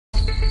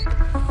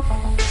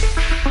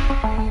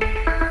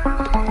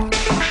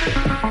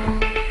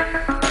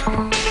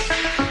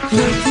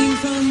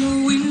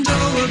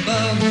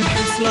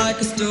like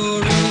a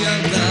story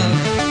of love.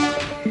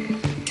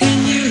 Can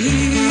you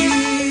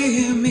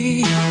hear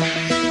me?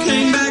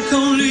 Came back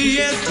only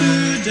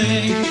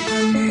yesterday.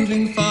 I'm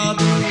moving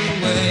farther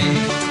away.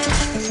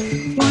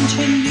 Won't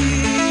you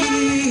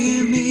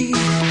near me?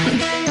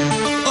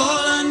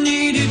 All I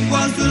needed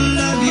was the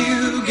love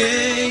you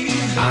gave.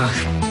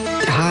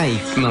 Hi,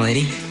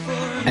 milady.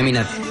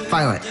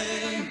 Violet.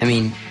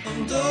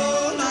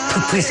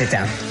 Please sit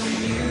down.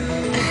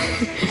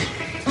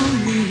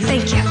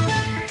 Thank you.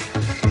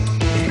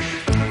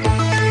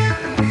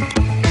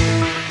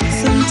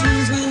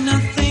 Sometimes when I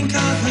think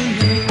of her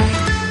name,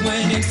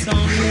 when it's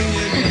only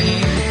a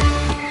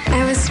game.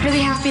 I was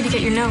really happy to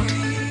get your note.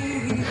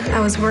 I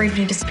was worried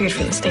when you disappeared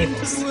from the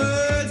stables.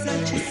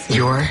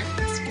 You were?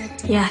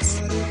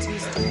 Yes.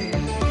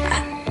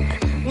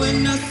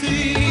 When I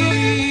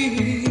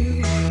see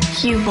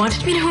You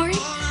wanted me to worry?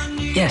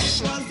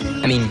 Yes.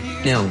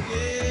 No.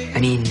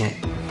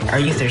 Are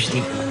you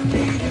thirsty?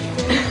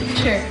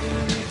 Sure.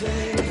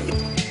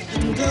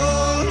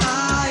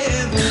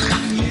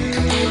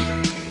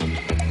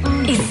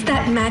 Is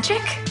that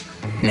magic?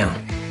 No.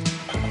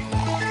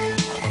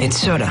 It's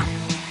soda.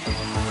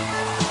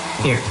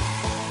 Here.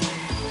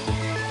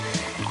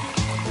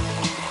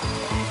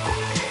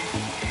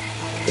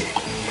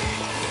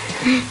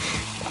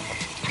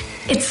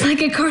 It's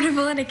like a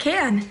carnival in a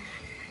can.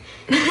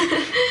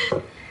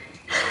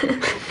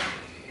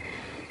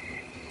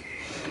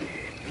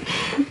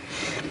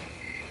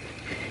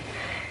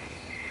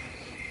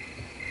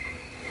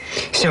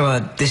 So,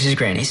 this is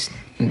Granny's.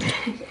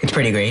 It's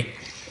pretty great.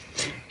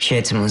 She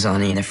had some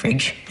lasagna in the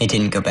fridge. It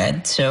didn't go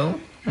bad, so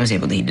I was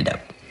able to heat it up.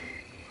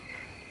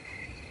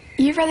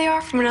 You really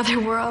are from another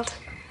world.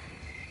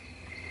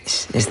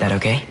 Is that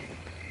okay?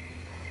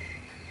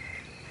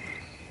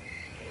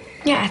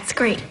 Yeah, it's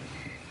great.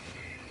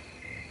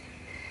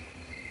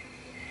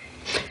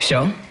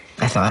 So,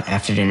 I thought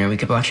after dinner we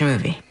could watch a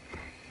movie.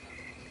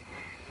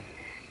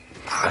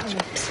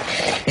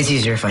 It's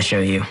easier if I show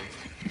you.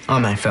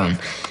 On my phone.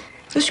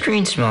 The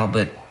screen's small,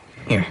 but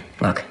here,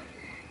 look.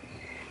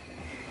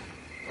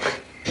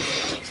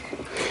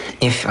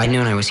 If I'd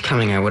known I was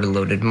coming, I would have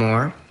loaded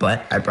more,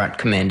 but I brought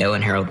Commando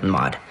and Harold and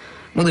Maude.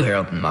 We'll do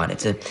Harold and Maude.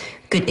 It's a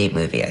good date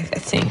movie, I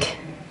think.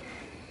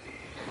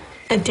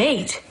 A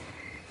date?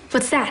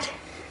 What's that?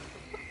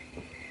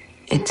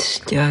 It's,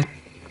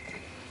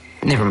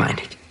 never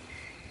mind.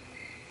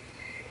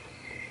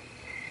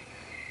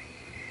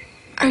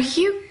 Are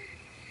you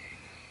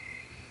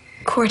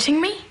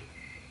courting me?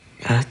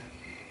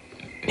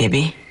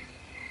 Maybe?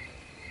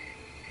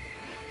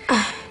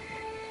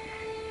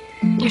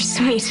 You're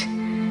sweet.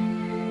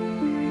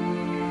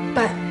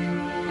 But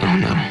Oh,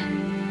 no.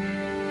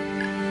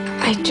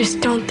 I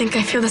just don't think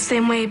I feel the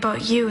same way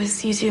about you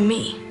as you do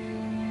me.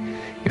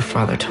 Your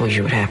father told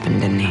you what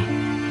happened, didn't he?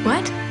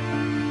 What?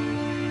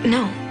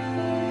 No.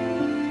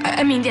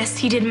 Yes,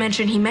 he did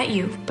mention he met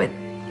you, but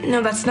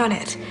no, that's not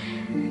it.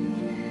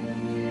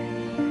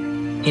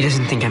 He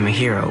doesn't think I'm a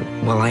hero.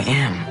 Well, I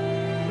am.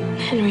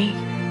 Henry,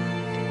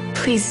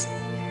 please.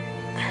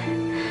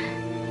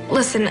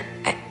 Listen,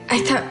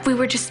 I thought we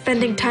were just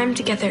spending time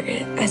together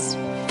as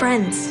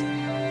friends.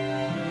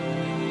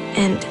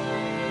 And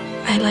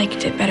I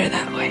liked it better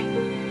that way.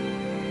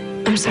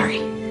 I'm sorry.